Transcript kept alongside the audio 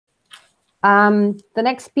The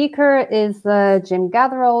next speaker is Jim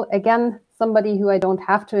Gatheral, again, somebody who I don't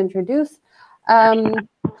have to introduce.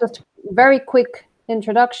 Just very quick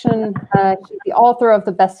introduction. He's the author of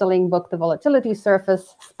the best-selling book, The Volatility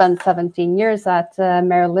Surface, spent 17 years at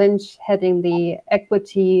Merrill Lynch, heading the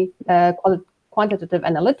equity quantitative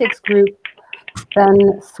analytics group,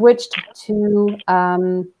 then switched to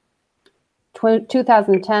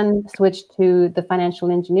 2010, switched to the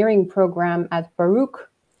financial engineering program at Baruch,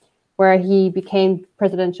 where he became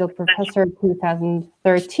presidential professor in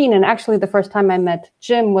 2013. And actually, the first time I met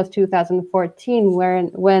Jim was 2014,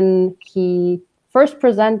 when he first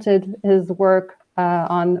presented his work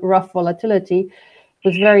on rough volatility. It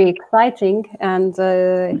was very exciting, and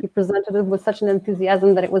he presented it with such an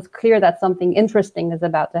enthusiasm that it was clear that something interesting is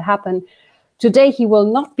about to happen. Today, he will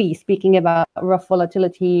not be speaking about rough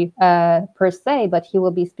volatility per se, but he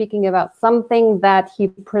will be speaking about something that he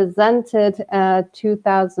presented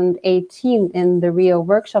 2018 in the Rio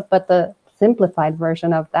workshop, but the simplified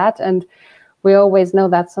version of that. And we always know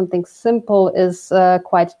that something simple is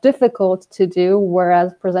quite difficult to do,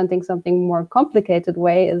 whereas presenting something more complicated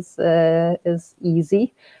way is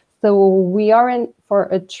easy. So we are in for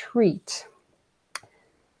a treat.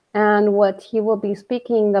 And what he will be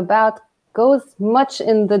speaking about goes much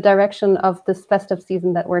in the direction of this festive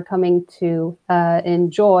season that we're coming to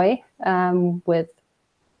enjoy, with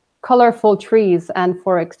colorful trees and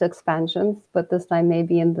forex expansions, but this time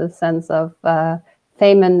maybe in the sense of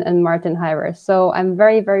Thaman and Martin Heirer. So I'm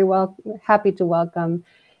very, very happy to welcome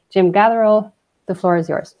Jim Gatheral. The floor is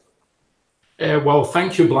yours. Well,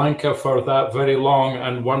 thank you, Blanca, for that very long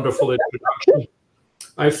and wonderful introduction.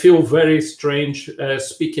 I feel very strange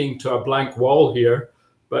speaking to a blank wall here,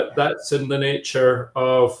 but that's in the nature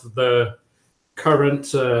of the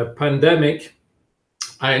current pandemic.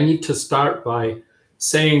 I need to start by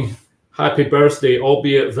saying happy birthday,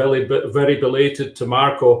 albeit very belated, to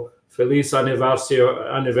Marco. Feliz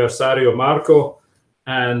aniversario, Marco.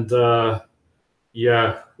 And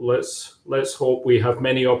yeah, let's hope we have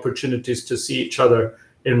many opportunities to see each other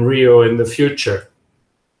in Rio in the future.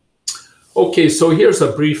 Okay, so here's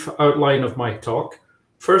a brief outline of my talk.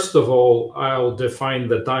 First of all, I'll define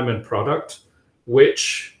the diamond product,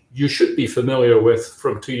 which you should be familiar with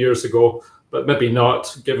from 2 years ago, but maybe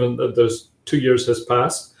not, given that those 2 years has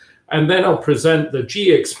passed. And then I'll present the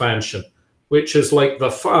G expansion, which is like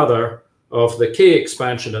the father of the K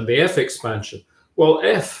expansion and the F expansion. Well,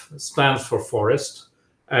 F stands for forest,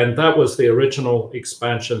 and that was the original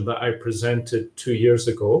expansion that I presented 2 years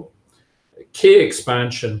ago. K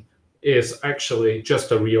expansion is actually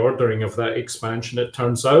just a reordering of that expansion, it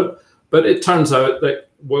turns out. But it turns out that,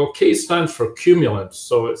 well, K stands for cumulant,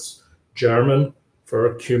 so it's German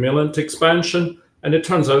for cumulant expansion. And it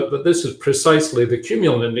turns out that this is precisely the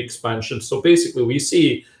cumulant expansion. So basically we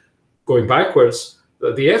see, going backwards,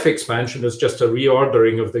 that the F expansion is just a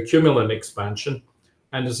reordering of the cumulant expansion.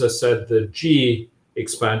 And as I said, the G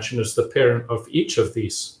expansion is the parent of each of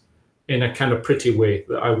these in a kind of pretty way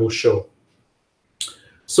that I will show.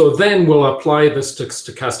 So then we'll apply this to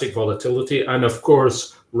stochastic volatility. And of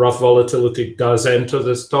course, rough volatility does enter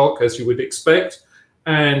this talk, as you would expect.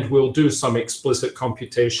 And we'll do some explicit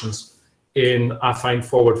computations in affine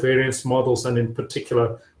forward variance models. And in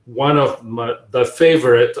particular, one of the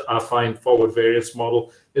favorite affine forward variance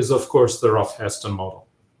model is, of course, the Rough-Heston model.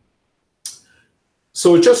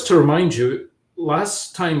 So just to remind you,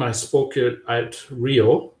 last time I spoke at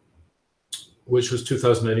Rio, which was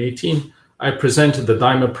 2018, I presented the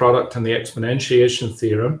diamond product and the exponentiation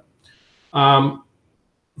theorem.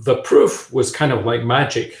 The proof was kind of like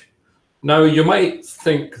magic. Now, you might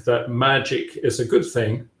think that magic is a good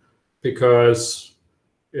thing because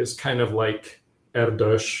it's kind of like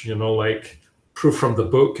Erdős, you know, like proof from the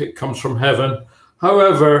book, it comes from heaven.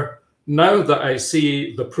 However, now that I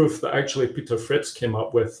see the proof that actually Peter Fritz came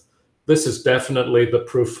up with, this is definitely the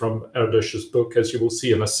proof from Erdős's book, as you will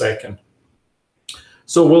see in a second.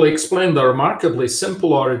 So we'll explain the remarkably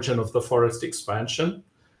simple origin of the forest expansion.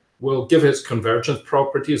 We'll give its convergence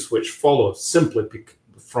properties, which follow simply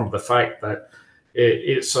from the fact that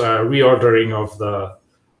it's a reordering of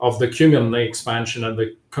the cumulant expansion, and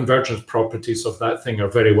the convergence properties of that thing are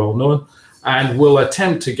very well known. And we'll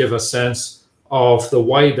attempt to give a sense of the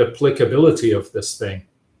wide applicability of this thing.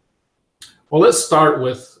 Well, let's start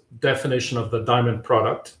with definition of the diamond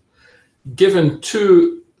product. Given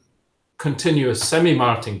two continuous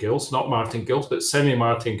semi-martingales, not martingales, but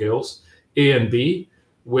semi-martingales, A and B,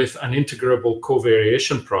 with an integrable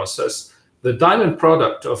covariation process, the diamond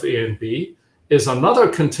product of A and B is another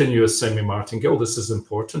continuous semi-martingale. This is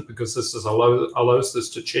important because this allows this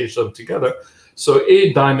to change them together. So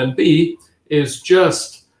A diamond B is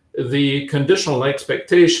just the conditional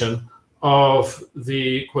expectation of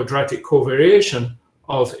the quadratic covariation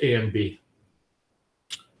of A and B.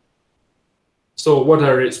 So what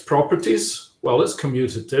are its properties? Well, it's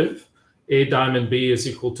commutative. A diamond B is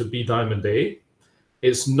equal to B diamond A.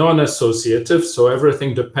 It's non-associative, so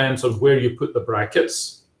everything depends on where you put the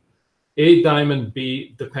brackets. A diamond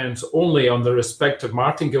B depends only on the respective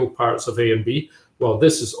martingale parts of A and B. Well,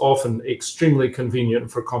 this is often extremely convenient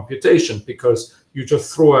for computation because you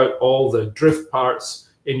just throw out all the drift parts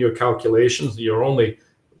in your calculations. You're only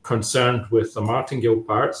concerned with the martingale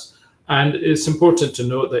parts. And it's important to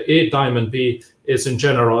note that A diamond B is in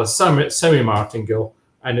general a semi-martingale,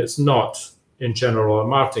 and it's not in general a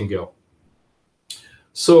martingale.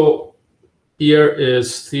 So here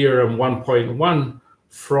is theorem 1.1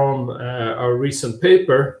 from our recent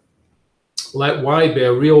paper. Let y be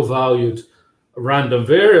a real valued random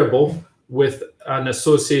variable with an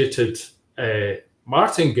associated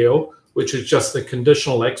martingale, which is just the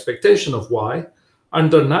conditional expectation of y.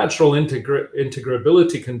 Under natural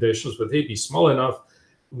integrability conditions, with a be small enough,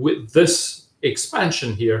 with this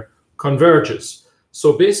expansion here converges.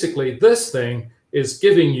 So basically, this thing is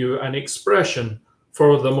giving you an expression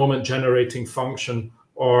for the moment generating function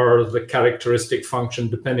or the characteristic function,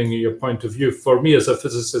 depending on your point of view. For me as a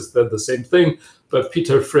physicist, they're the same thing, but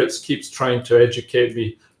Peter Fritz keeps trying to educate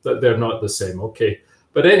me that they're not the same. Okay,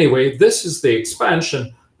 but anyway, this is the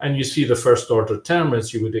expansion, and you see the first order term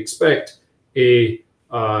as you would expect. A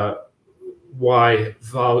y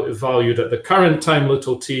valued at the current time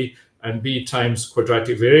little t, and b times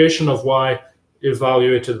quadratic variation of y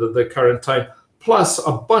evaluated at the current time, plus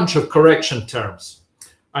a bunch of correction terms.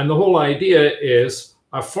 And the whole idea is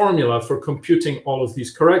a formula for computing all of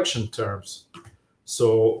these correction terms.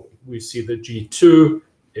 So we see that G2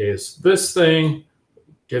 is this thing,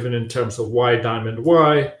 given in terms of y diamond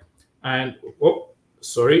y, and,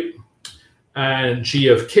 and G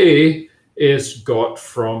of k is got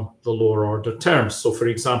from the lower order terms. So for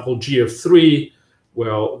example, G of 3,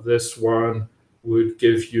 well, this one would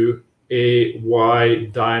give you a y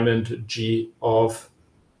diamond G of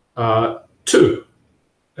 2.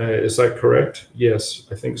 Is that correct? Yes,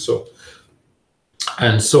 I think so.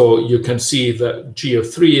 And so you can see that G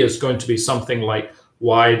of 3 is going to be something like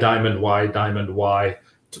y diamond y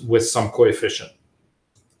with some coefficient.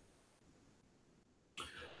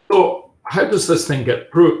 So how does this thing get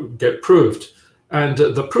proved? And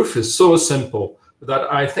the proof is so simple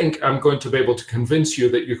that I think I'm going to be able to convince you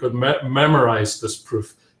that you could memorize this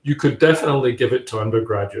proof. You could definitely give it to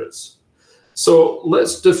undergraduates. So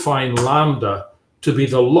let's define lambda to be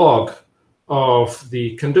the log of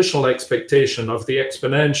the conditional expectation of the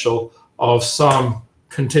exponential of some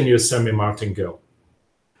continuous semi-martingale.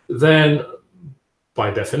 Then,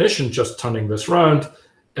 by definition, just turning this round,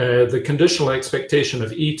 the conditional expectation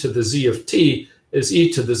of e to the z of t is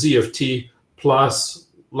e to the z of t plus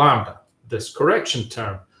lambda, this correction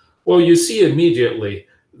term. Well, you see immediately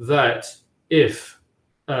that if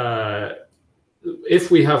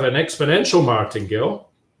we have an exponential martingale,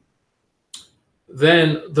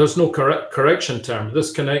 then there's no correction term.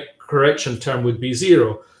 This correction term would be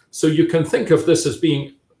 0. So you can think of this as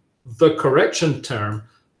being the correction term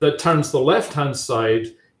that turns the left-hand side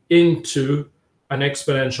into an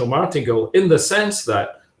exponential martingale, in the sense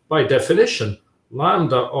that, by definition,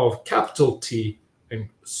 lambda of capital T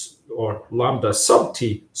or lambda sub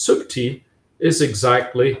t is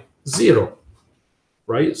exactly 0,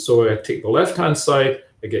 right? So I take the left-hand side,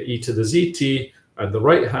 I get e to the zt, and the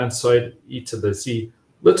right-hand side, e to the z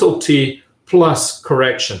little t plus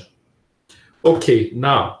correction. Okay,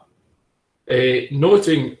 now,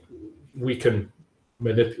 noting we can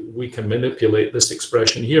manipulate this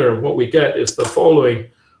expression here, and what we get is the following,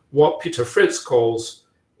 what Peter Fritz calls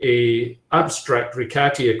a abstract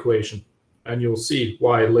Riccati equation, and you'll see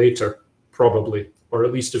why later, probably, or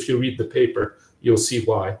at least if you read the paper, you'll see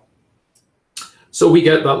why. So we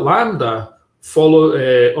get that lambda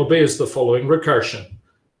obeys the following recursion.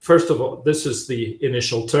 First of all, this is the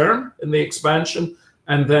initial term in the expansion,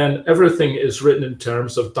 and then everything is written in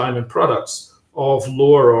terms of diamond products of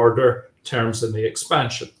lower order terms in the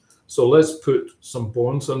expansion. So let's put some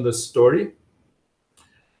bones on this story.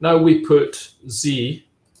 Now we put z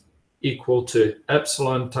equal to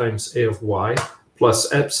epsilon times a of y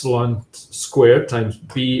plus epsilon squared times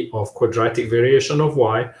b of quadratic variation of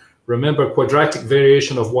y. Remember, quadratic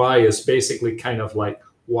variation of y is basically kind of like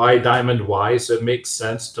y diamond y, so it makes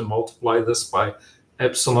sense to multiply this by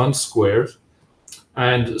epsilon squared.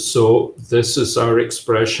 And so this is our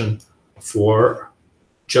expression for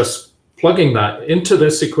just plugging that into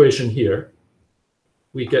this equation here.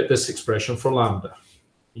 We get this expression for lambda.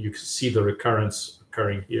 You can see the recurrence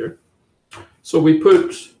occurring here. So we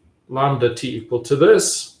put lambda t equal to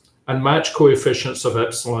this and match coefficients of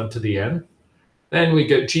epsilon to the n. Then we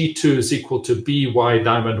get G2 is equal to B y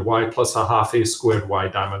diamond y plus a half a squared y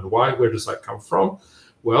diamond y. Where does that come from?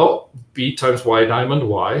 Well, B times y diamond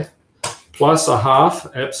y plus a half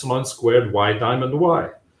epsilon squared y diamond y.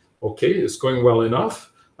 Okay, it's going well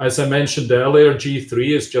enough. As I mentioned earlier,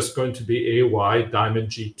 G3 is just going to be AY diamond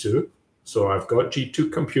G2. So I've got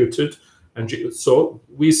G2 computed. And so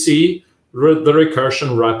we see the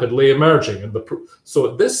recursion rapidly emerging. And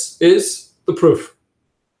so this is the proof.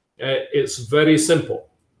 It's very simple.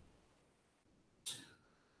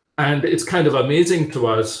 And it's kind of amazing to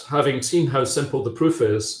us, having seen how simple the proof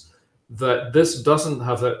is, that this doesn't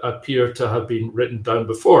appear to have been written down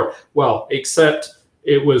before. Well, except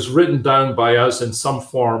it was written down by us in some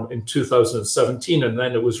form in 2017, and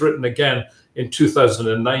then it was written again in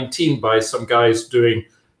 2019 by some guys doing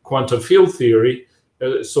quantum field theory,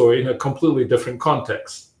 so in a completely different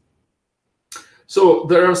context. So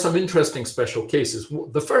there are some interesting special cases.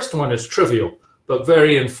 The first one is trivial, but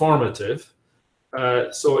very informative.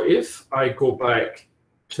 So if I go back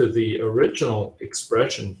to the original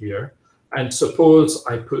expression here, and suppose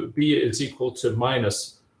I put b is equal to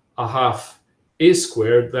minus a half a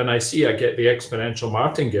squared, then I see I get the exponential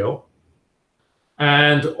martingale.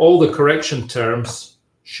 And all the correction terms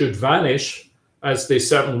should vanish, as they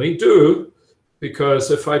certainly do,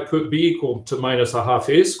 because if I put b equal to minus a half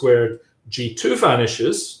a squared, G2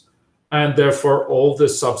 vanishes, and therefore all the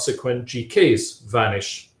subsequent GKs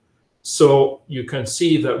vanish. So you can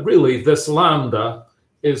see that really this lambda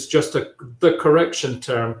is just the correction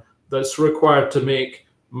term that's required to make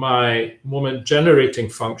my moment generating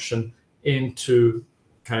function into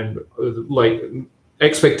kind of like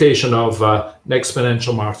expectation of an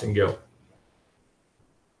exponential martingale.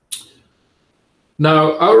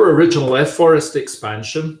 Now, our original F-forest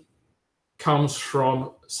expansion comes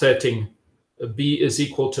from setting b is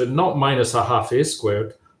equal to not minus a half a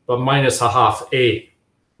squared, but minus a half a.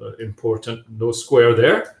 Important, no square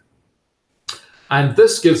there. And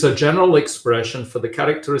this gives a general expression for the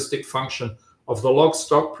characteristic function of the log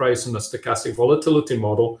stock price in a stochastic volatility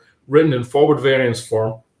model written in forward variance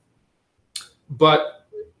form. But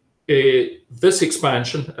this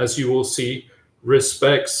expansion, as you will see,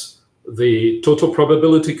 respects the total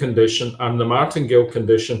probability condition and the martingale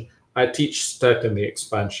condition at each step in the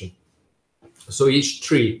expansion. So each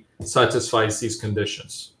tree satisfies these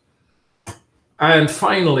conditions. And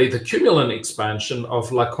finally, the cumulant expansion of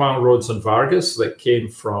Laquin, Rhodes, and Vargas that came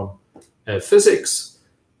from physics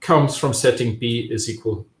comes from setting b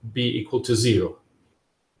equal to 0.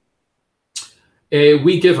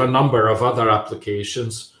 We give a number of other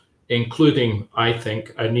applications, including, I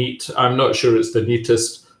think, a neat, I'm not sure it's the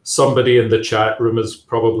neatest. Somebody in the chat room is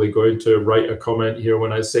probably going to write a comment here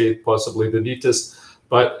when I say possibly the neatest,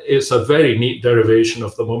 but it's a very neat derivation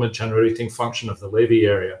of the moment generating function of the Levy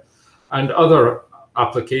area. And other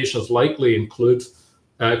applications likely include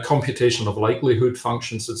computation of likelihood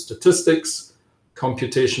functions in statistics,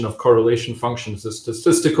 computation of correlation functions in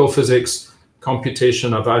statistical physics,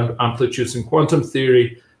 computation of amplitudes in quantum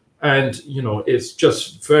theory. And, you know, it's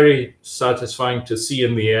just very satisfying to see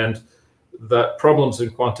in the end that problems in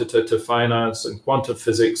quantitative finance and quantum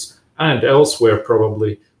physics and elsewhere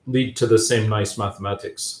probably lead to the same nice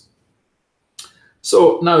mathematics.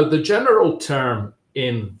 So now the general term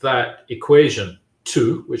in that equation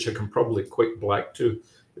 2, which I can probably quick black to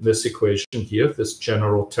in this equation here, this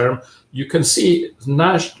general term, you can see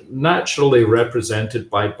naturally represented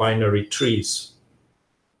by binary trees,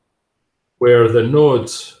 where the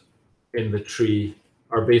nodes in the tree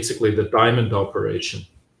are basically the diamond operation.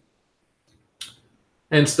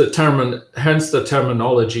 Hence the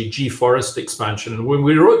terminology G-forest expansion. And when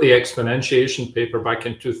we wrote the exponentiation paper back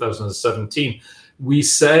in 2017, we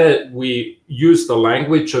said we used the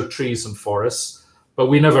language of trees and forests, but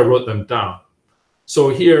we never wrote them down. So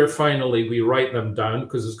here, finally, we write them down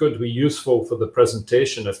because it's going to be useful for the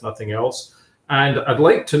presentation, if nothing else. And I'd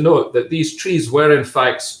like to note that these trees were, in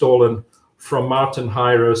fact, stolen from Martin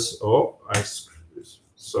Heirer's. Oh,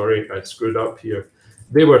 sorry, I screwed up here.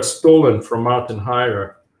 They were stolen from Martin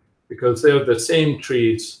Heirer because they're the same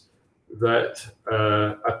trees that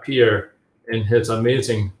appear in his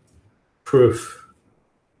amazing proof,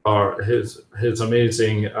 or his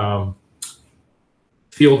amazing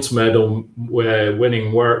Fields Medal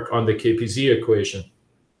winning work on the KPZ equation.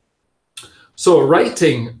 So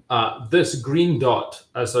writing this green dot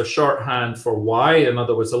as a shorthand for y, in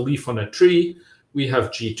other words, a leaf on a tree, we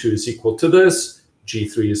have G2 is equal to this,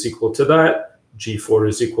 G3 is equal to that, G4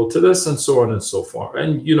 is equal to this, and so on and so forth.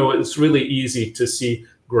 And, you know, it's really easy to see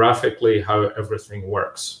graphically how everything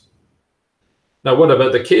works. Now, what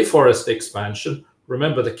about the k-forest expansion?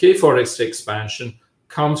 Remember, the k-forest expansion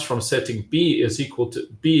comes from setting b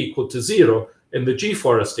equal to 0 in the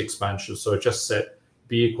g-forest expansion. So I just set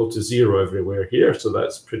b equal to 0 everywhere here. So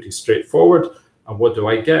that's pretty straightforward. And what do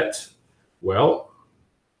I get? Well,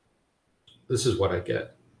 this is what I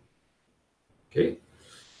get. Okay.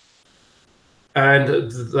 And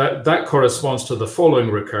that corresponds to the following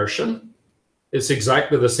recursion. It's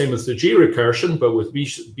exactly the same as the G recursion, but with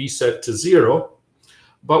B set to 0.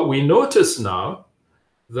 But we notice now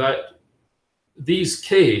that these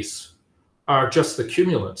K's are just the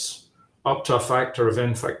cumulants up to a factor of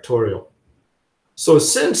n factorial. So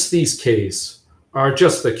since these K's are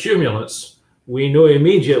just the cumulants, we know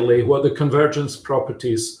immediately what the convergence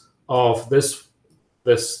properties of this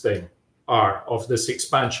thing are, of this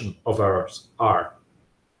expansion of ours are.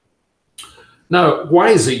 Now, why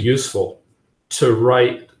is it useful to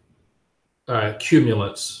write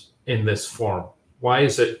cumulants in this form? Why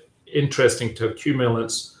is it interesting to have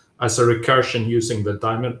cumulants as a recursion using the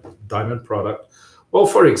diamond product? Well,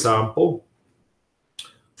 for example,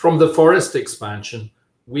 from the forest expansion,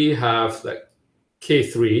 we have that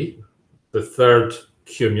K3, the third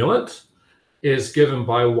cumulant, is given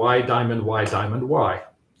by y diamond, y diamond, y.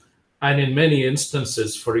 And in many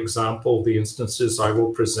instances, for example, the instances I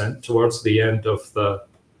will present towards the end of the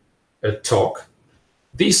talk,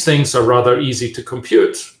 these things are rather easy to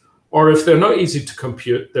compute. Or if they're not easy to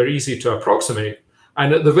compute, they're easy to approximate.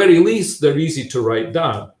 And at the very least, they're easy to write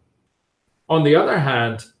down. On the other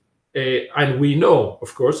hand, and we know,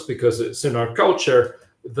 of course, because it's in our culture,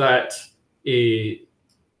 that the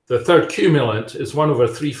third cumulant is 1 over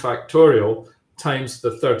 3 factorial times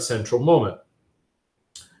the third central moment.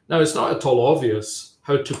 Now, it's not at all obvious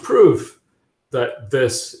how to prove that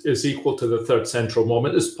this is equal to the third central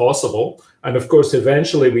moment. It's possible. And of course,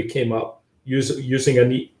 eventually we came up using a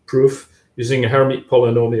neat proof, using Hermite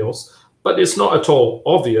polynomials, but it's not at all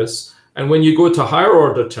obvious. And when you go to higher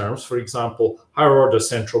order terms, for example, higher order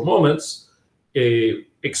central moments,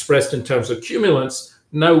 expressed in terms of cumulants,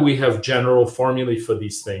 now we have general formulae for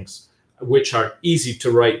these things, which are easy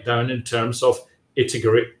to write down in terms of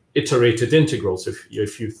iterated integrals,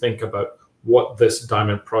 if you think about what this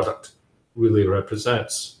diamond product really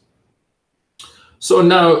represents. So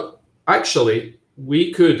now, actually,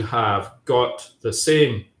 we could have got the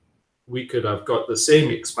same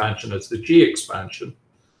expansion as the G expansion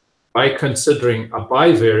by considering a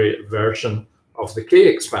bivariate version of the K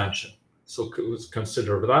expansion. So let's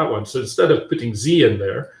consider that one. So instead of putting Z in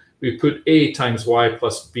there, we put A times Y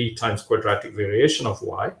plus B times quadratic variation of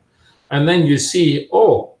Y. And then you see,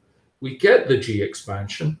 oh, we get the G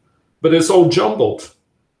expansion, but it's all jumbled.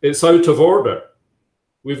 It's out of order.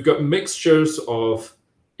 We've got mixtures of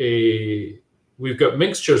trees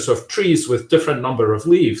with different number of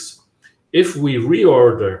leaves. If we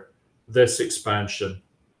reorder this expansion,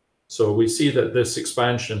 so we see that this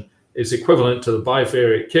expansion is equivalent to the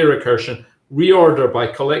bivariate K recursion, reorder by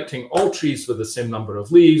collecting all trees with the same number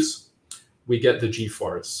of leaves, we get the G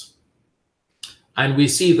forests. And we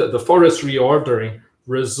see that the forest reordering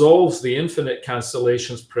resolves the infinite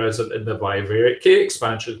cancellations present in the bivariate K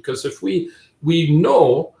expansion, because if we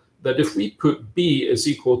know that if we put B is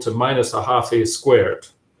equal to minus a half A squared,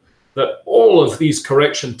 that all of these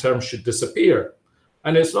correction terms should disappear.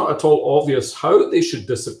 And it's not at all obvious how they should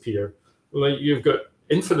disappear. Like, you've got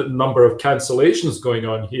infinite number of cancellations going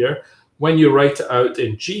on here. When you write it out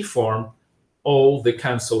in G form, all the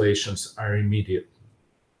cancellations are immediate.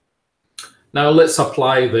 Now let's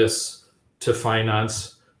apply this to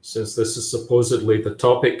finance, since this is supposedly the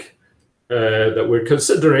topic that we're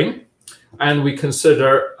considering. And we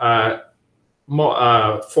consider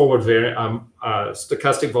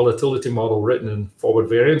stochastic volatility model written in forward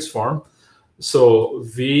variance form. So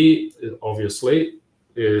V, obviously,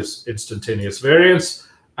 is instantaneous variance,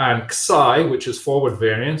 and Xi, which is forward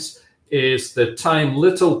variance, is the time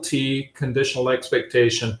little t conditional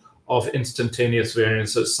expectation of instantaneous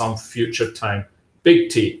variance at some future time, big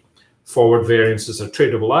T. Forward variances are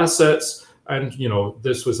tradable assets, and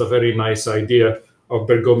this was a very nice idea of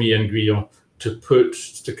Bergomi and Guillon to put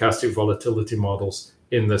stochastic volatility models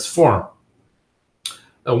in this form.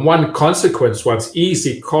 And one consequence, one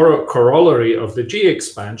easy corollary of the G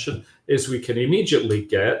expansion is we can immediately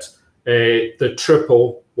get the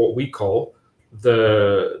triple, what we call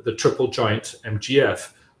the triple joint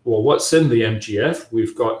MGF. Well, what's in the MGF?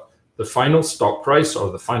 We've got the final stock price,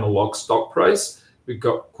 or the final log stock price. We've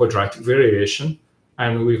got quadratic variation,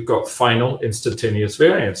 and we've got final instantaneous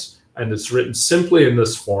variance. And it's written simply in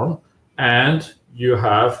this form, and you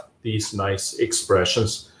have these nice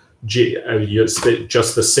expressions It's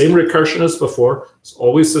just the same recursion as before. It's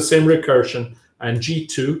always the same recursion, and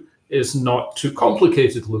G2 is not too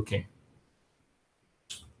complicated looking.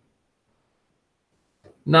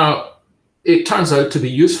 Now, it turns out to be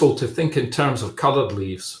useful to think in terms of colored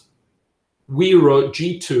leaves. We wrote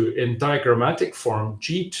G2 in diagrammatic form.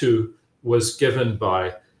 G2 was given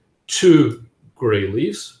by 2 gray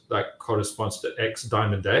leaves. That corresponds to X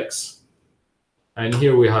diamond X. And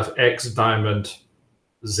here we have X diamond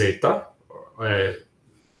zeta.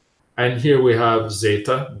 And here we have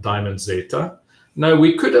zeta, diamond zeta. Now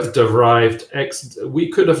we could have derived X, we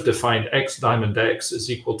could have defined X diamond X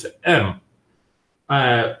is equal to M.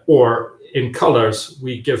 Or in colors,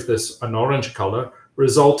 we give this an orange color,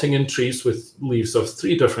 resulting in trees with leaves of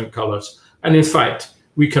 3 different colors. And in fact,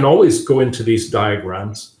 we can always go into these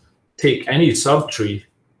diagrams, take any subtree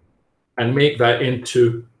and make that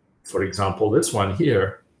into, for example, this one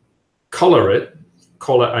here, color it,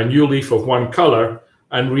 call it a new leaf of 1 color,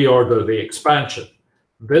 and reorder the expansion.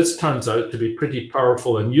 This turns out to be pretty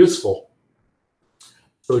powerful and useful.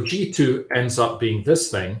 So G2 ends up being this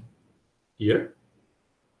thing here.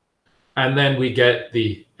 And then we get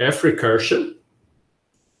the F recursion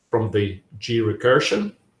from the G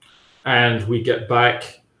recursion. And we get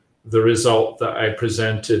back the result that I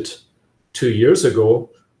presented 2 years ago.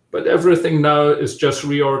 But everything now is just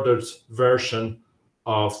reordered version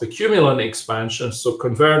of the cumulant expansion. So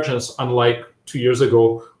convergence, unlike 2 years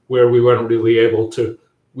ago, where we weren't really able to,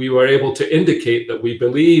 we were able to indicate that we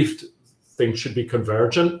believed things should be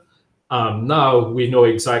convergent. Now we know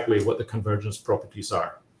exactly what the convergence properties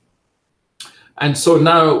are. And so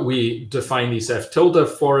now we define these F tilde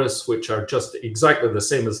forests, which are just exactly the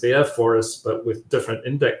same as the F forests, but with different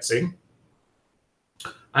indexing.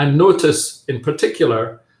 And notice in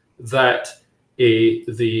particular that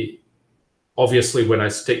obviously when I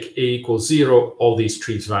stick A equals 0, all these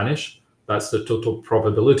trees vanish. That's the total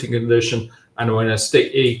probability condition. And when I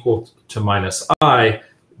stick A equal to minus I,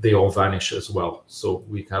 they all vanish as well. So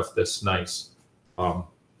we have this nice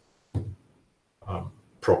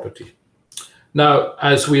property. Now,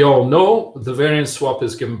 as we all know, the variance swap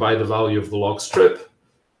is given by the value of the log strip,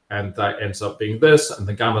 and that ends up being this, and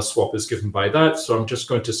the gamma swap is given by that. So I'm just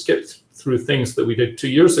going to skip through things that we did 2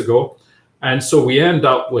 years ago. And so we end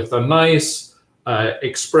up with a nice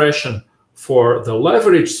expression for the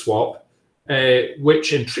leverage swap,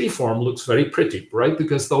 which in tree form looks very pretty, right?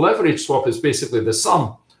 Because the leverage swap is basically the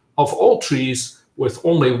sum of all trees with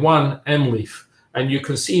only 1 M leaf. And you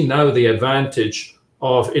can see now the advantage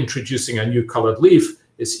of introducing a new colored leaf.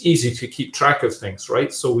 It's easy to keep track of things,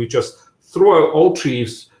 right? So we just throw out all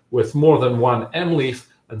trees with more than 1 M leaf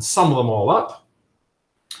and sum them all up.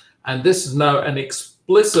 And this is now an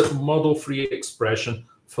explicit model-free expression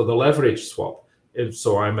for the leverage swap. And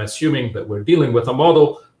so I'm assuming that we're dealing with a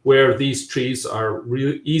model where these trees are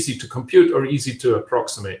really easy to compute or easy to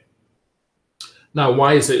approximate. Now,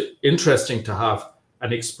 why is it interesting to have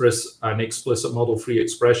an explicit model-free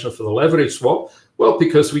expression for the leverage swap? Well,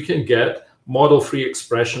 because we can get model-free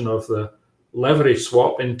expression of the leverage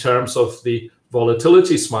swap in terms of the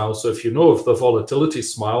volatility smile. So if you know of the volatility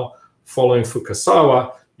smile following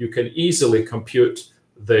Fukasawa, you can easily compute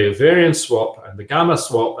the variance swap and the gamma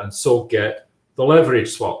swap and so get the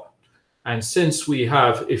leverage swap. And since we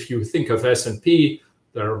have, if you think of S&P,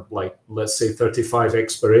 there are like, let's say 35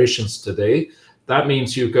 expirations today. That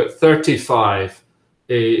means you've got 35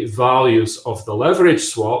 values of the leverage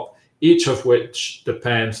swap, each of which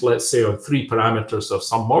depends, let's say, on 3 parameters of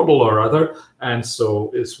some model or other. And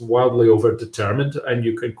so it's wildly overdetermined, and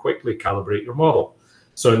you can quickly calibrate your model.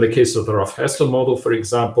 So in the case of the Ruff-Heston model, for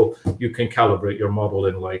example, you can calibrate your model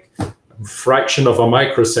in like a fraction of a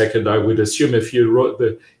microsecond, I would assume. If you wrote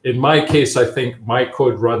in my case, I think my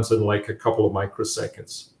code runs in like a couple of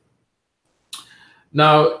microseconds.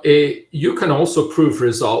 Now, you can also prove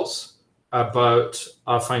results about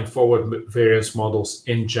affine forward variance models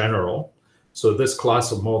in general. So this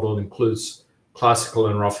class of model includes classical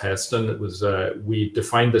and Ruff-Heston. It was we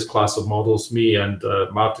defined this class of models, me and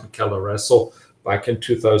Martin Keller-Ressel, back in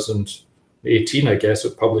 2018, I guess.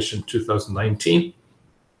 It published in 2019.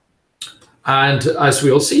 And as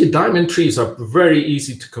we'll see, diamond trees are very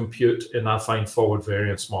easy to compute in affine forward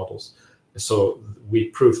variance models. So we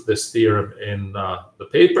proved this theorem in the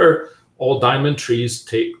paper. All diamond trees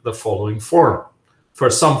take the following form for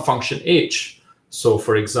some function h. So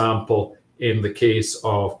for example, in the case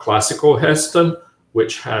of classical Heston,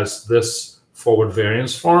 which has this forward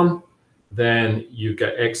variance form, then you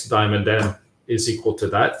get x diamond m is equal to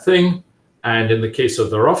that thing. And in the case of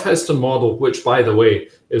the Ruff-Heston model, which by the way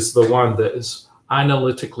is the one that is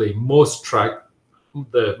analytically most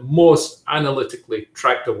the most analytically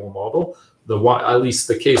tractable model, at least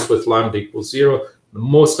the case with lambda equals 0, the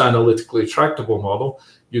most analytically tractable model,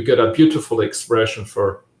 you get a beautiful expression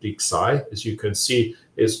for the psi. As you can see,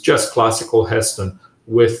 it's just classical Heston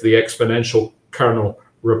with the exponential kernel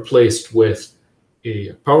replaced with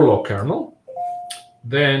a power law kernel.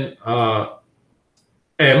 Then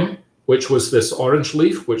M, which was this orange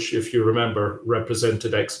leaf, which, if you remember,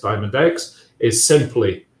 represented X diamond X, is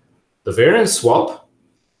simply the variance swap,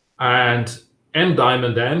 and M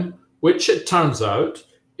diamond M, which it turns out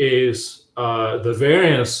is the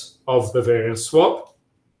variance of the variance swap.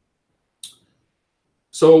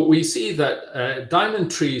 So we see that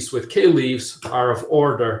diamond trees with k leaves are of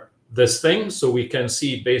order this thing. So we can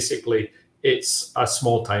see basically it's a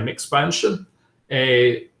small time expansion.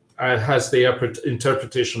 It has the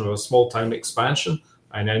interpretation of a small time expansion.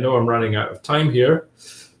 And I know I'm running out of time here.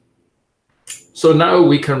 So now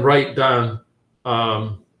we can write down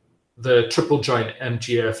the triple joint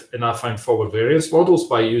MGF in affine forward variance models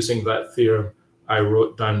by using that theorem I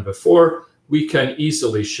wrote down before. We can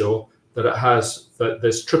easily show that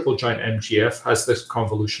this triple joint MGF has this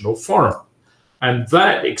convolutional form. And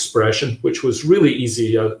that expression, which was really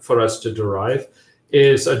easy for us to derive,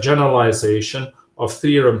 is a generalization of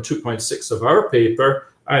theorem 2.6 of our paper,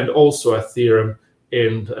 and also a theorem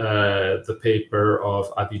in the paper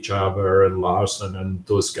of Abi-Jaber and Larson and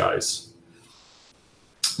those guys.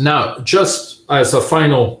 Now, just as a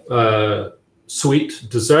final sweet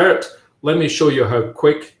dessert, let me show you how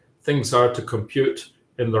quick things are to compute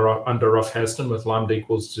in the under rough Heston with lambda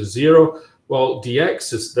equals to 0. Well,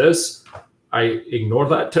 dx is this. I ignore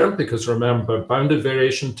that term because remember, bounded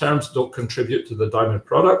variation terms don't contribute to the diamond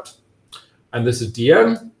product. And this is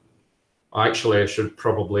dm. Actually, I should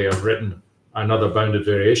probably have written another bounded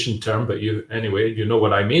variation term, but anyway, you know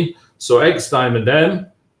what I mean. So X diamond M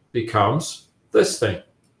becomes this thing.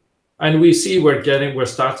 And we see we're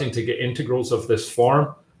starting to get integrals of this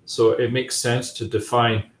form. So it makes sense to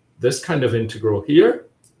define this kind of integral here.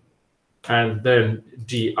 And then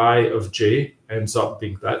di of j ends up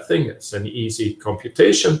being that thing. It's an easy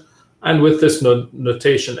computation. And with this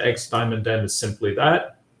notation, X diamond M is simply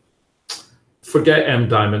that. Forget M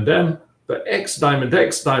diamond M, but X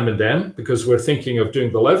diamond M, because we're thinking of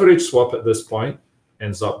doing the leverage swap at this point,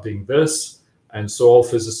 ends up being this. And so all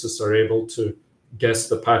physicists are able to guess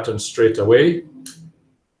the pattern straight away.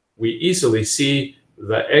 We easily see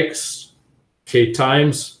that X k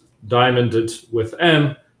times diamonded with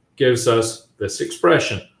M gives us this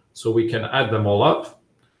expression. So we can add them all up.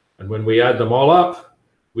 And when we add them all up,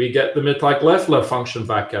 we get the Mittag-Leffler function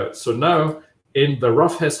back out. So now in the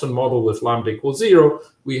rough Heston model with lambda equals 0,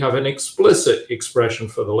 we have an explicit expression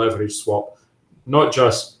for the leverage swap. Not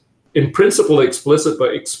just in principle explicit,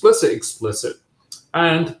 but explicit.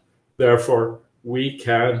 And therefore, we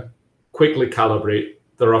can quickly calibrate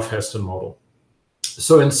the rough Heston model.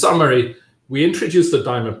 So in summary, we introduce the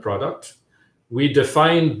diamond product. We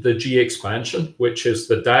define the G expansion, which is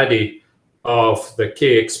the daddy of the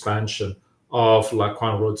K expansion of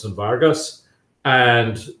Lacan, Rhodes, and Vargas,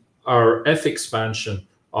 and our F expansion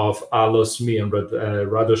of Allos, Me, and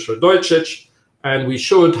Radosh-Radojcic. And we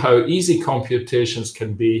showed how easy computations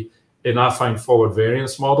can be in affine forward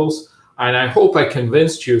variance models. And I hope I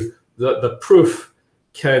convinced you that the proof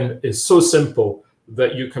is so simple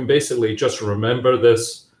that you can basically just remember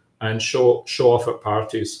this and show off at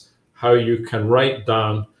parties how you can write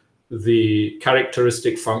down the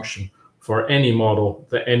characteristic function for any model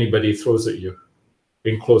that anybody throws at you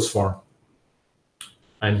in closed form.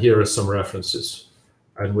 And here are some references.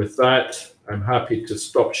 And with that, I'm happy to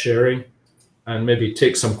stop sharing and maybe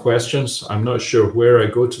take some questions. I'm not sure where I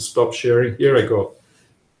go to stop sharing. Here I go.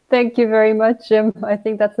 Thank you very much, Jim. I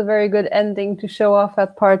think that's a very good ending to show off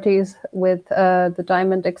at parties with the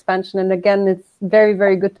diamond expansion. And again, it's very,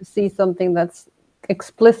 very good to see something that's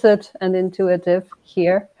explicit and intuitive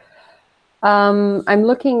here. I'm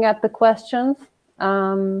looking at the questions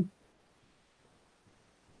in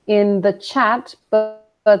the chat,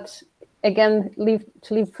 but again, leave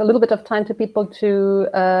a little bit of time to people to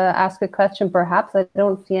ask a question, perhaps. I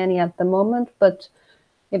don't see any at the moment, but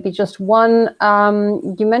maybe just one.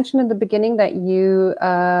 You mentioned in the beginning that you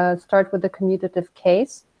start with the commutative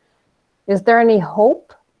case. Is there any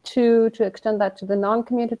hope to extend that to the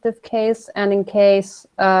non-commutative case? And in case,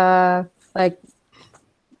 like,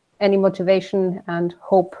 any motivation and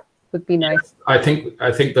hope would be nice. I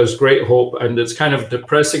think there's great hope, and it's kind of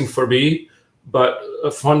depressing for me, but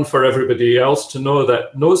fun for everybody else to know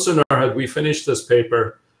that no sooner had we finished this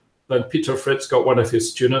paper than Peter Fritz got one of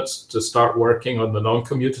his students to start working on the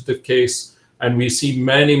non-commutative case, And we see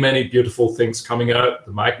many, many beautiful things coming out,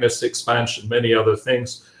 the Magnus expansion, many other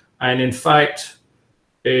things. And in fact,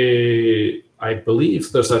 I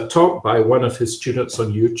believe there's a talk by one of his students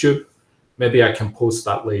on YouTube. Maybe I can post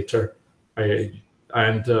that later.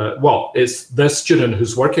 Well, it's this student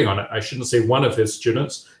who's working on it. I shouldn't say one of his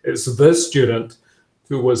students. It's this student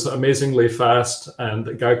who was amazingly fast, and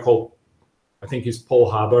a guy called, I think he's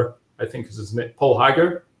Paul Haber. I think is his name. Paul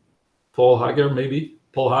Hager, maybe.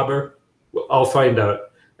 Paul Haber. Well, I'll find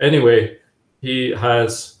out. Anyway, he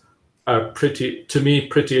has a to me,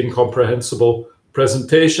 pretty incomprehensible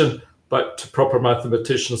presentation, but to proper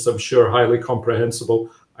mathematicians, I'm sure, highly comprehensible.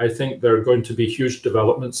 I think there are going to be huge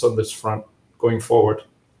developments on this front going forward.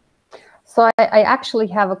 So I actually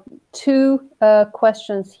have two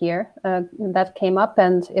questions here that came up,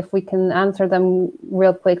 and if we can answer them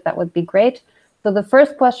real quick, that would be great. So the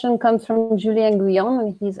first question comes from Julien Guyon,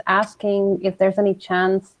 and he's asking if there's any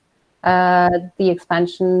chance the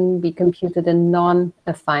expansion be computed in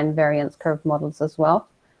non-affine variance curve models as well.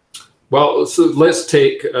 Well, so let's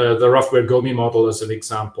take the Rough-Bergomi model as an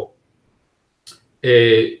example.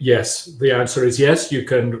 Yes, the answer is yes. You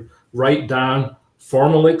can write down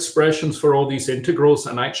formal expressions for all these integrals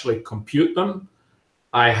and actually compute them.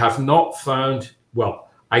 I have not found, well,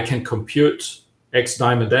 I can compute X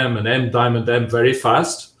diamond M and M diamond M very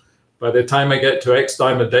fast. By the time I get to X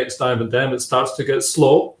diamond M, it starts to get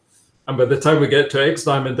slow. And by the time we get to X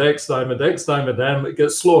diamond M, it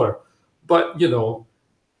gets slower. But, you know,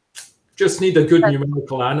 just need a good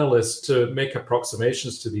numerical analyst to make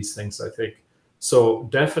approximations to these things, I think. So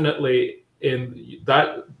definitely in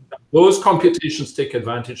that, those computations take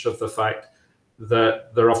advantage of the fact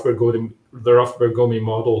that the Rough-Bergomi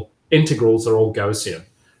model integrals are all Gaussian.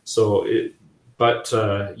 So,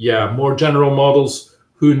 yeah, more general models,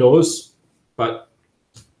 who knows? But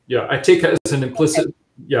yeah, I take it as an implicit. Okay.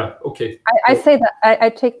 Yeah, okay. I say that I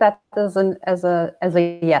take that as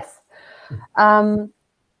a yes.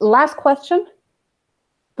 Last question.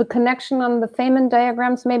 The connection on the Feynman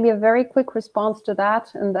diagrams, maybe a very quick response to that,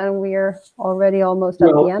 and then we're already almost at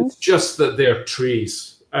the end. It's just that they're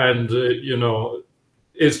trees, and you know,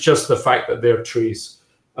 it's just the fact that they're trees.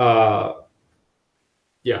 Yeah,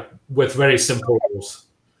 with very simple rules.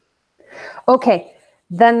 Okay,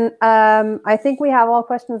 then I think we have all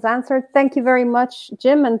questions answered. Thank you very much,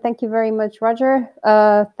 Jim, and thank you very much, Roger.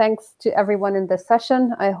 Thanks to everyone in this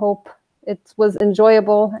session. I hope it was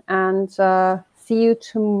enjoyable, and see you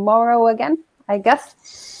tomorrow again, I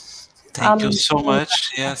guess. Thank you so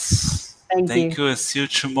much. Yes. Thank you. And see you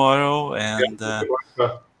tomorrow. And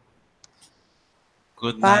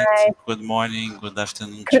good Bye. night, good morning, good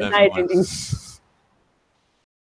afternoon to everyone. Good night.